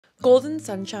Golden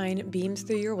sunshine beams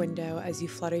through your window as you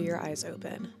flutter your eyes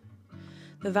open.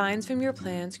 The vines from your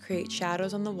plants create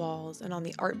shadows on the walls and on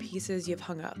the art pieces you've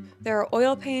hung up. There are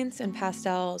oil paints and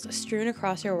pastels strewn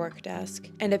across your work desk,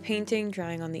 and a painting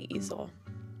drying on the easel.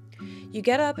 You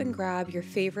get up and grab your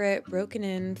favorite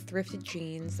broken-in, thrifted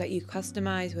jeans that you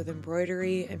customize with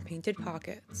embroidery and painted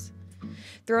pockets,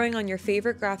 throwing on your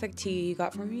favorite graphic tee you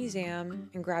got from a museum,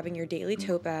 and grabbing your daily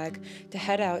tote bag to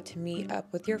head out to meet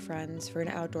up with your friends for an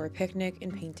outdoor picnic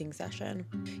and painting session.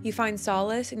 You find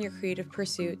solace in your creative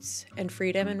pursuits and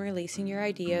freedom in releasing your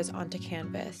ideas onto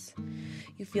canvas.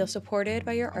 You feel supported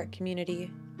by your art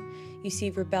community. You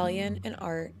see rebellion in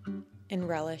art and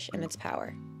relish in its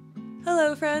power.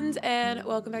 Hello friends, and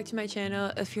welcome back to my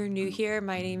channel. If you're new here,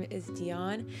 my name is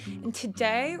Dion, and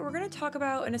today we're going to talk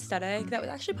about an aesthetic that was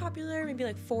actually popular maybe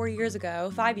like 5 years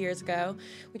ago,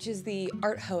 which is the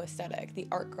ArtHoe aesthetic, the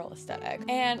art girl aesthetic.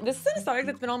 And this is an aesthetic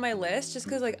that's been on my list just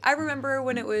because I remember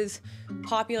when it was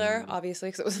popular, obviously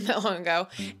because it wasn't that long ago,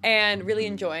 and really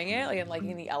enjoying it, and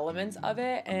liking the elements of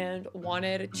it, and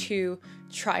wanted to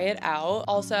try it out.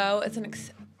 Also,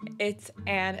 it's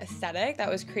an aesthetic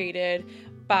that was created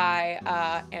by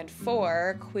and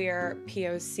for queer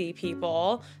POC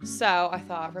people, so I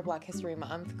thought for Black History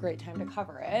Month, great time to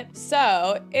cover it.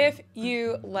 So if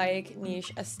you like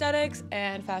niche aesthetics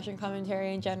and fashion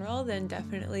commentary in general, then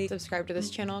definitely subscribe to this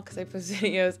channel because I post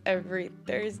videos every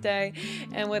Thursday.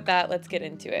 And with that, let's get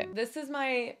into it. This is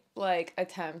my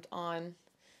attempt on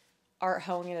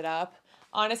ArtHoeing it up.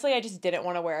 Honestly, I just didn't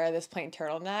want to wear this plain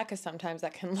turtleneck because sometimes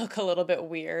that can look a little bit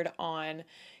weird on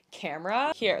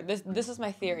camera. Here, this is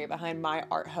my theory behind my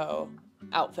ArtHoe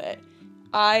outfit.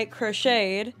 I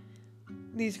crocheted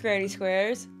these granny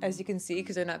squares, as you can see,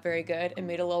 because they're not very good, and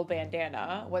made a little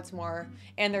bandana. What's more,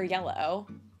 and they're yellow,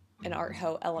 an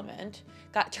ArtHoe element.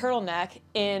 Got turtleneck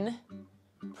in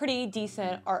pretty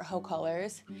decent ArtHoe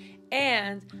colors,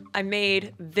 and I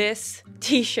made this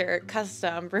t-shirt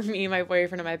custom for me, my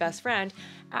boyfriend, and my best friend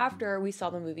after we saw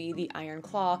the movie The Iron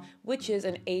Claw, which is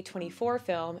an A24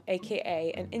 film,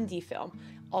 aka an indie film.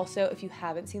 Also, if you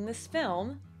haven't seen this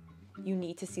film, you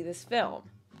need to see this film.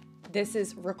 This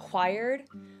is required.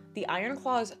 The Iron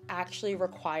Claw is actually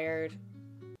required.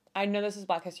 I know this is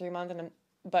Black History Month,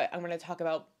 but I'm going to talk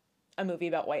about a movie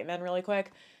about white men really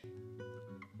quick.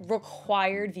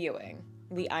 Required viewing,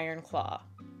 The Iron Claw.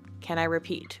 Can I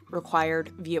repeat?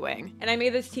 Required viewing. And I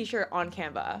made this t-shirt on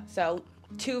Canva, so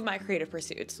 2 of my creative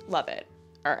pursuits. Love it.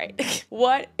 All right.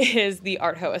 What is the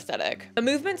ArtHoe aesthetic? The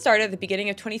movement started at the beginning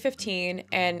of 2015,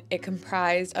 and it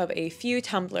comprised of a few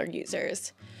Tumblr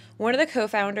users. One of the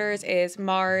co-founders is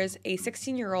Mars, a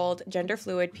 16-year-old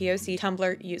gender-fluid POC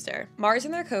Tumblr user. Mars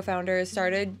and their co-founders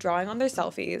started drawing on their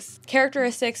selfies.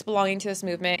 Characteristics belonging to this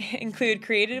movement include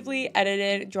creatively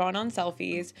edited, drawn-on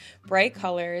selfies, bright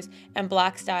colors, and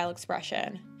Black style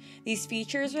expression. These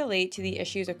features relate to the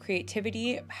issues of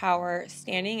creativity, power,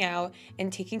 standing out,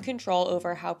 and taking control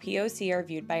over how POC are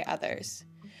viewed by others.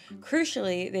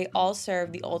 Crucially, they all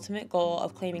serve the ultimate goal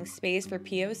of claiming space for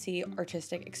POC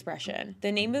artistic expression.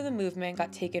 The name of the movement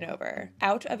got taken over,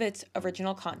 out of its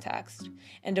original context,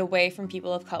 and away from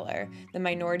people of color, the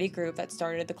minority group that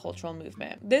started the cultural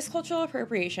movement. This cultural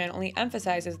appropriation only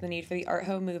emphasizes the need for the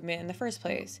ArtHoe movement in the first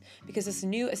place, because this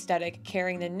new aesthetic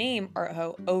carrying the name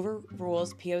ArtHoe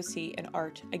overrules POC and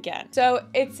art again. So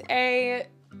it's an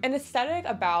aesthetic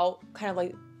about kind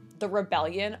of the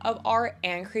rebellion of art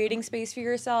and creating space for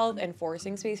yourself and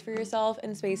forcing space for yourself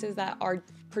in spaces that are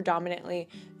predominantly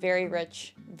very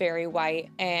rich, very white,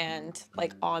 and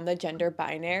on the gender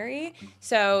binary.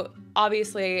 So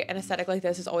obviously an aesthetic like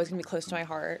this is always gonna be close to my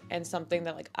heart and something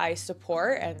that I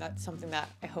support, and that's something that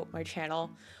I hope my channel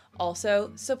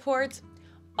also supports.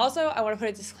 Also, I want to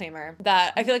put a disclaimer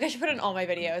that I feel like I should put in all my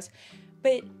videos,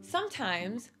 but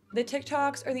sometimes the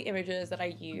TikToks or the images that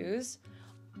I use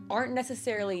aren't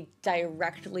necessarily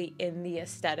directly in the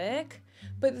aesthetic,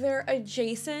 but they're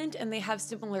adjacent and they have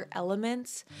similar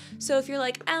elements. So if you're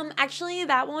actually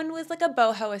that one was a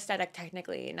boho aesthetic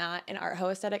technically, not an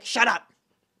ArtHoe aesthetic, shut up.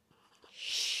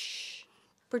 Shh.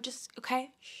 We're just,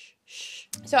 okay? Shh, shh.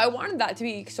 So I wanted that to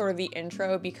be sort of the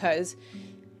intro because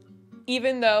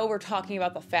even though we're talking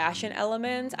about the fashion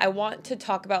elements, I want to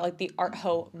talk about the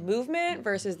ArtHoe movement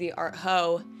versus the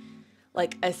ArtHoe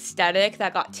aesthetic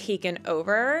that got taken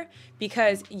over,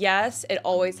 because yes, it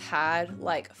always had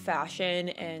fashion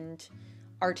and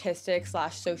artistic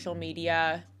 / social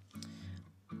media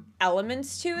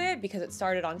elements to it because it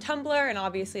started on Tumblr, and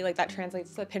obviously that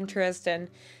translates to Pinterest and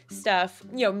stuff,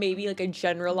 maybe a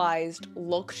generalized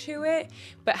look to it,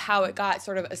 but how it got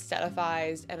sort of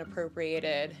aestheticized and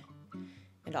appropriated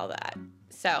and all that.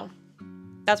 So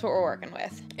that's what we're working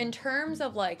with. In terms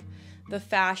of like the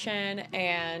fashion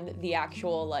and the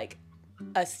actual like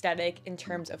aesthetic in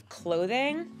terms of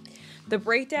clothing, the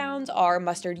breakdowns are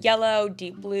mustard yellow,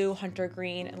 deep blue, hunter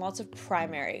green, and lots of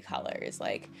primary colors,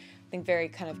 like I think very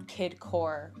kind of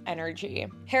kid-core energy.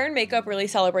 Hair and makeup really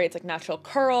celebrates like natural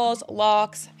curls,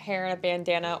 locks, hair in a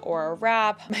bandana or a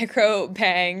wrap, micro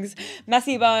bangs,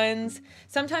 messy buns.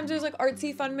 Sometimes there's like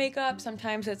artsy fun makeup.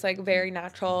 Sometimes it's like very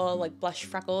natural, like blush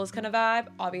freckles kind of vibe.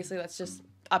 Obviously that's just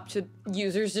up to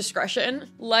users' discretion.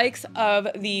 Likes of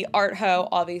the ArtHoe,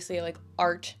 obviously like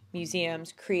art,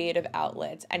 museums, creative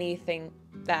outlets, anything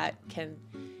that can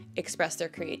express their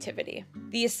creativity.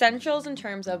 The essentials in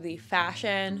terms of the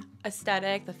fashion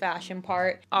aesthetic, the fashion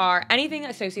part, are anything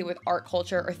associated with art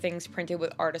culture or things printed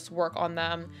with artists' work on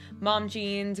them. Mom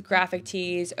jeans, graphic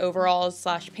tees, overalls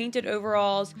 / painted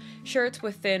overalls, shirts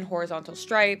with thin horizontal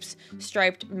stripes,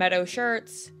 striped meadow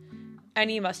shirts,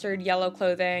 any mustard yellow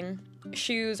clothing.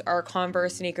 Shoes are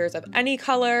Converse sneakers of any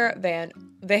color,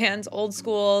 Vans, old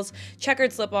schools,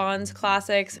 checkered slip-ons,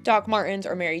 classics, Doc Martens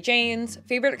or Mary Janes.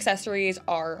 Favorite accessories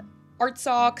are art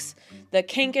socks, the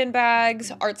Kanken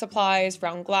bags, art supplies,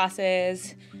 round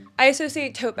glasses. I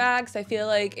associate tote bags. I feel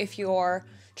like if you're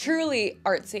truly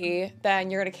artsy,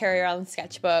 then you're gonna carry around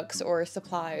sketchbooks or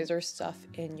supplies or stuff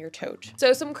in your tote.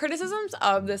 So some criticisms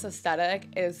of this aesthetic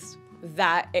is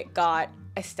that it got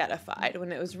aesthetified when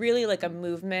it was really like a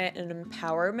movement and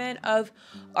empowerment of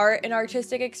art and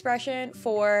artistic expression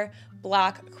for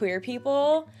Black queer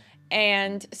people.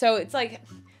 And so it's like,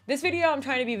 this video I'm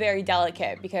trying to be very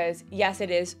delicate because yes, it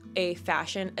is a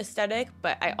fashion aesthetic,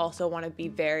 but I also want to be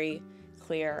very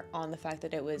clear on the fact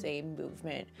that it was a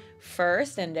movement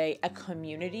first and a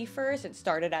community first. It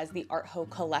started as the ArtHoe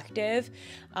collective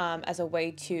as a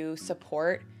way to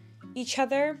support each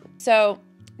other. So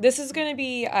this is going to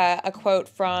be a quote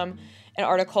from an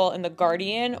article in The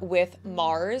Guardian with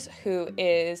Mars, who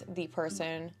is the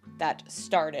person that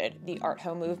started the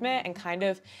ArtHoe movement and kind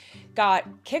of got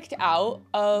kicked out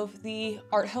of the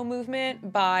ArtHoe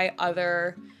movement by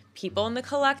other people in the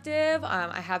collective.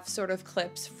 I have sort of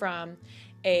clips from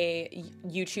a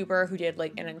YouTuber who did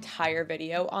like an entire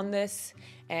video on this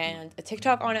and a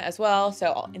TikTok on it as well, so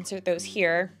I'll insert those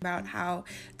here. About how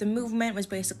the movement was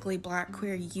basically Black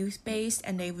queer youth based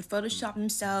and they would Photoshop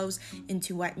themselves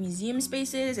into white museum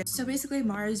spaces. So basically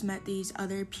Mars met these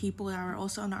other people that were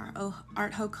also on our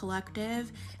ArtHoe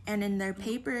collective, and in their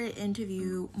paper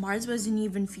interview, Mars wasn't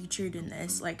even featured in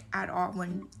this like at all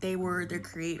when they were their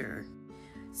creator.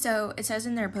 So it says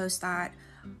in their post that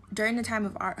during the time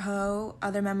of ArtHoe,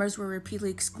 other members were repeatedly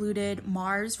excluded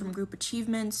Mars from group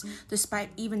achievements.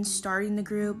 Despite even starting the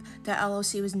group, the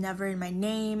LLC was never in my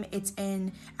name. It's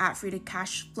in @Frida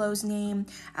Cashflow's name.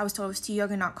 I was told I was too young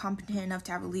and not competent enough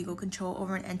to have a legal control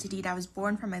over an entity that was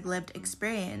born from my lived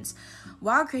experience.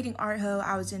 While creating ArtHoe,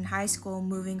 I was in high school,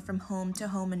 moving from home to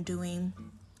home and doing.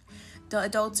 The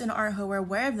adults in ArtHoe were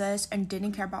aware of this and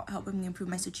didn't care about helping me improve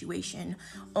my situation,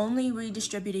 only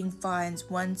redistributing funds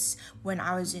once when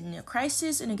I was in a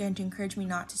crisis and again to encourage me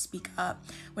not to speak up.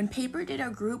 When Paper did a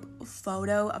group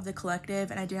photo of the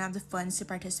collective and I didn't have the funds to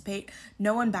participate,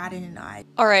 no one batted an eye.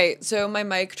 All right, so my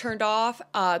mic turned off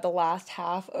the last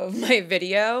half of my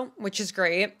video, which is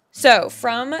great. So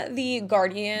from the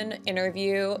Guardian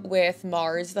interview with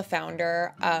Mars, the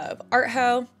founder of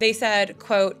ArtHoe, they said,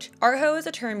 quote, "ArtHoe is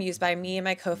a term used by me and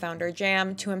my co-founder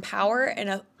Jam to empower and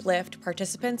uplift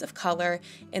participants of color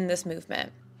in this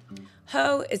movement.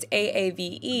 Hoe is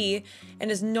AAVE and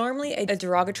is normally a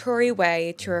derogatory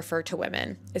way to refer to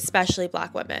women, especially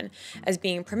Black women, as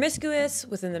being promiscuous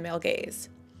within the male gaze.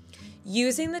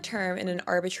 Using the term in an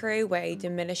arbitrary way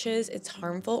diminishes its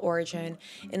harmful origin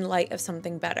in light of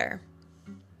something better."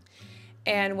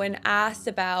 And when asked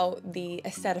about the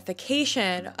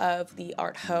aesthetification of the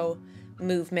ArtHoe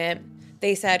movement,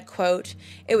 they said, quote,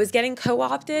 "It was getting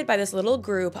co-opted by this little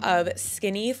group of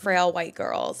skinny, frail white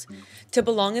girls. To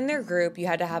belong in their group, you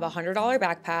had to have a $100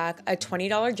 backpack, a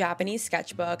 $20 Japanese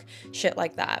sketchbook, shit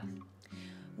like that.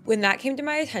 When that came to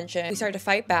my attention, we started to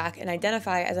fight back and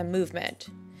identify as a movement.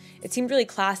 It seemed really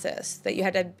classist that you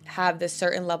had to have this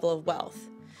certain level of wealth.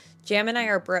 Jam and I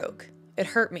are broke. It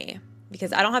hurt me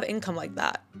because I don't have income like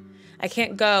that. I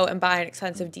can't go and buy an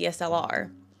expensive DSLR.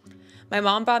 My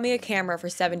mom bought me a camera for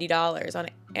 $70 on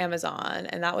Amazon,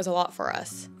 and that was a lot for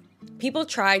us. People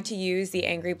tried to use the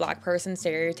angry Black person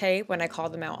stereotype when I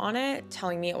called them out on it,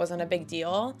 telling me it wasn't a big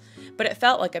deal, but it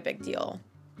felt like a big deal.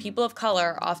 People of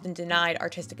color are often denied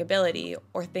artistic ability,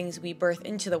 or things we birth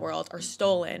into the world are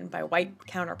stolen by white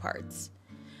counterparts.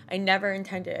 I never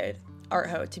intended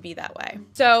ArtHoe to be that way.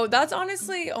 So that's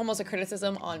honestly almost a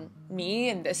criticism on me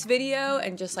in this video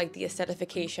and just like the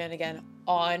aesthetification again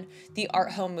on the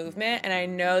ArtHoe movement. And I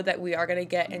know that we are gonna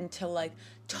get into like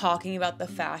talking about the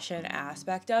fashion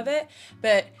aspect of it,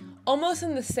 but almost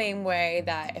in the same way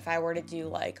that if I were to do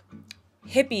like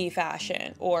hippie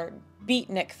fashion or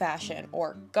beatnik fashion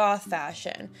or goth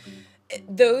fashion,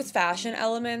 those fashion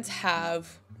elements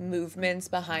have movements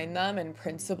behind them and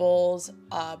principles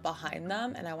behind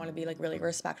them, and I want to be like really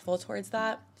respectful towards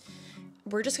that.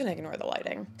 We're just gonna ignore the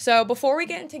lighting. So before we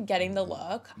get into getting the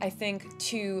look, I think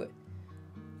to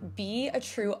be a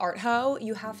true ArtHoe,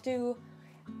 you have to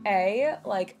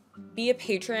like be a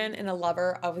patron and a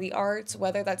lover of the arts,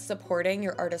 whether that's supporting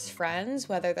your artist friends,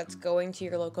 whether that's going to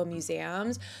your local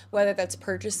museums, whether that's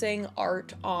purchasing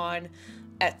art on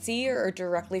Etsy or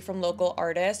directly from local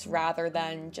artists rather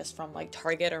than just from like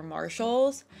Target or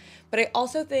Marshalls. But I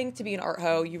also think to be an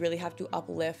ArtHoe, you really have to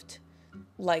uplift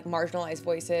like marginalized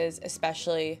voices,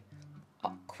 especially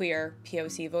queer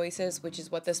POC voices, which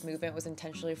is what this movement was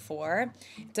intentionally for.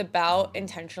 It's about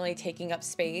intentionally taking up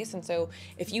space. And so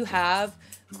if you have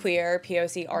queer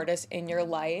POC artists in your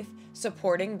life,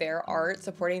 supporting their art,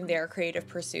 supporting their creative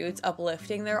pursuits,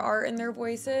 uplifting their art and their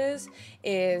voices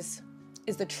is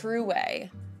the true way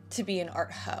to be an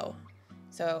ArtHoe.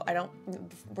 So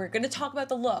we're gonna talk about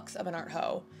the looks of an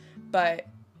ArtHoe, but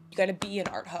you gotta be an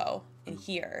ArtHoe in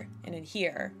here and in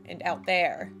here and out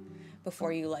there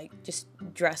before you like just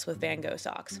dress with Van Gogh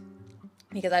socks,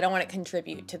 because I don't want to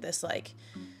contribute to this like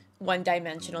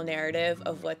one-dimensional narrative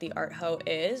of what the ArtHoe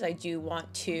is. I do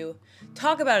want to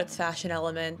talk about its fashion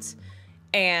elements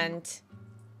and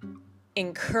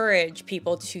encourage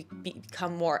people to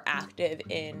become more active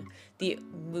in the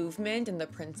movement and the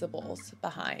principles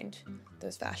behind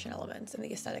those fashion elements and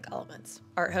the aesthetic elements.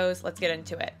 ArtHoes, let's get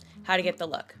into it. How to get the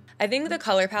look. I think the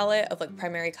color palette of like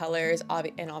primary colors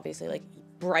and obviously like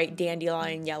bright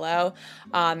dandelion yellow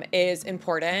is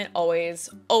important. Always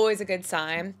a good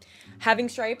sign. Having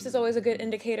stripes is always a good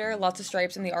indicator. Lots of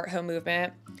stripes in the ArtHoe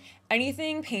movement.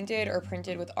 Anything painted or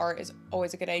printed with art is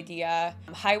always a good idea.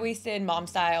 High-waisted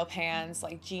mom-style pants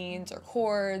like jeans or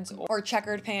cords or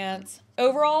checkered pants.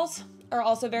 Overalls are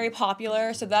also very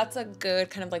popular, so that's a good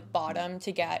kind of like bottom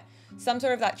to get some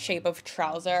sort of that shape of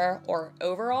trouser or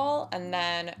overall, and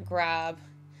then grab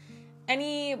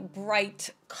any bright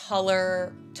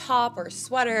color top or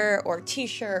sweater or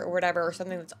t-shirt or whatever, or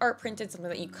something that's art printed, something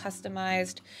that you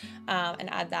customized, and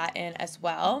add that in as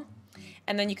well.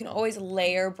 And then you can always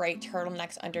layer bright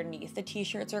turtlenecks underneath the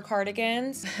t-shirts or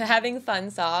cardigans. Having fun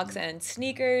socks and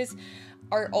sneakers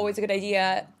are always a good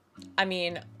idea. I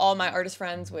mean, all my artist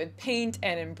friends would paint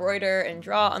and embroider and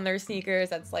draw on their sneakers.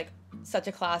 That's like such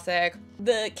a classic.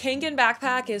 The Kangen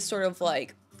backpack is sort of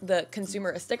like the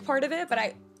consumeristic part of it,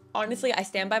 but honestly, I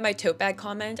stand by my tote bag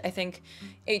comment. I think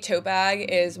a tote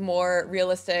bag is more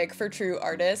realistic for true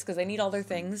artists because they need all their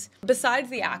things. Besides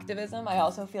the activism, I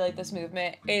also feel like this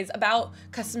movement is about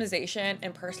customization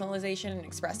and personalization and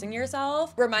expressing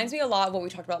yourself. Reminds me a lot of what we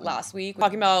talked about last week,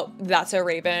 talking about That's So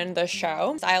Raven, the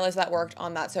show. Stylists that worked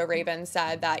on That's So Raven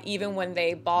said that even when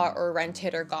they bought or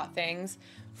rented or got things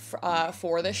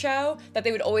for the show, that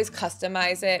they would always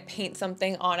customize it, paint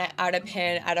something on it, add a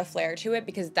pin, add a flair to it,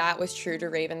 because that was true to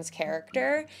Raven's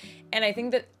character. And I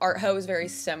think that ArtHoe is very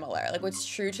similar. Like, what's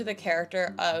true to the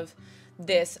character of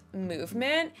this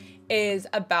movement is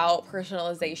about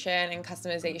personalization and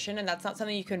customization, and that's not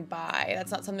something you can buy.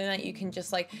 That's not something that you can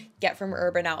just like get from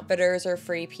Urban Outfitters or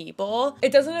Free People.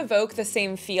 It doesn't evoke the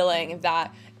same feeling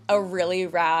that a really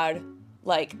rad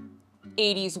like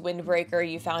 80s windbreaker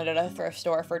you found at a thrift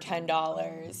store for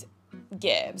 $10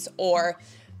 gives, or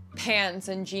pants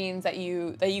and jeans that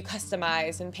you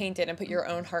customized and painted and put your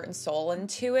own heart and soul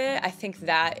into it. I think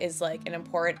that is like an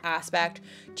important aspect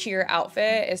to your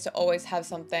outfit, is to always have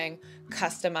something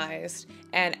customized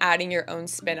and adding your own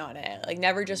spin on it. Like,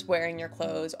 never just wearing your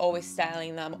clothes, always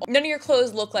styling them. None of your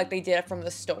clothes look like they did it from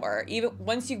the store. Even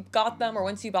once you got them or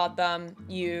once you bought them,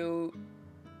 you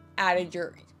added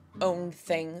your own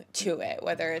thing to it,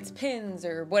 whether it's pins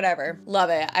or whatever. Love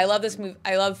it. I love this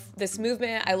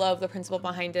movement. I love the principle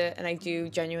behind it, and I do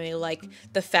genuinely like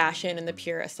the fashion and the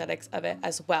pure aesthetics of it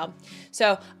as well.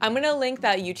 So I'm gonna link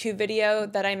that YouTube video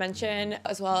that I mentioned,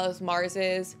 as well as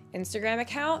Mars's Instagram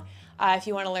account, if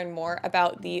you want to learn more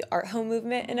about the ArtHoe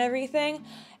movement and everything.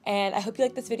 And I hope you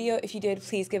liked this video. If you did,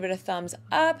 please give it a thumbs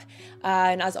up.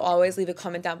 And as always, leave a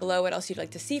comment down below what else you'd like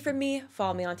to see from me.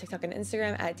 Follow me on TikTok and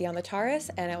Instagram at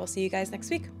 @DionTheTaurus, and I will see you guys next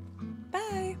week.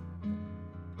 Bye.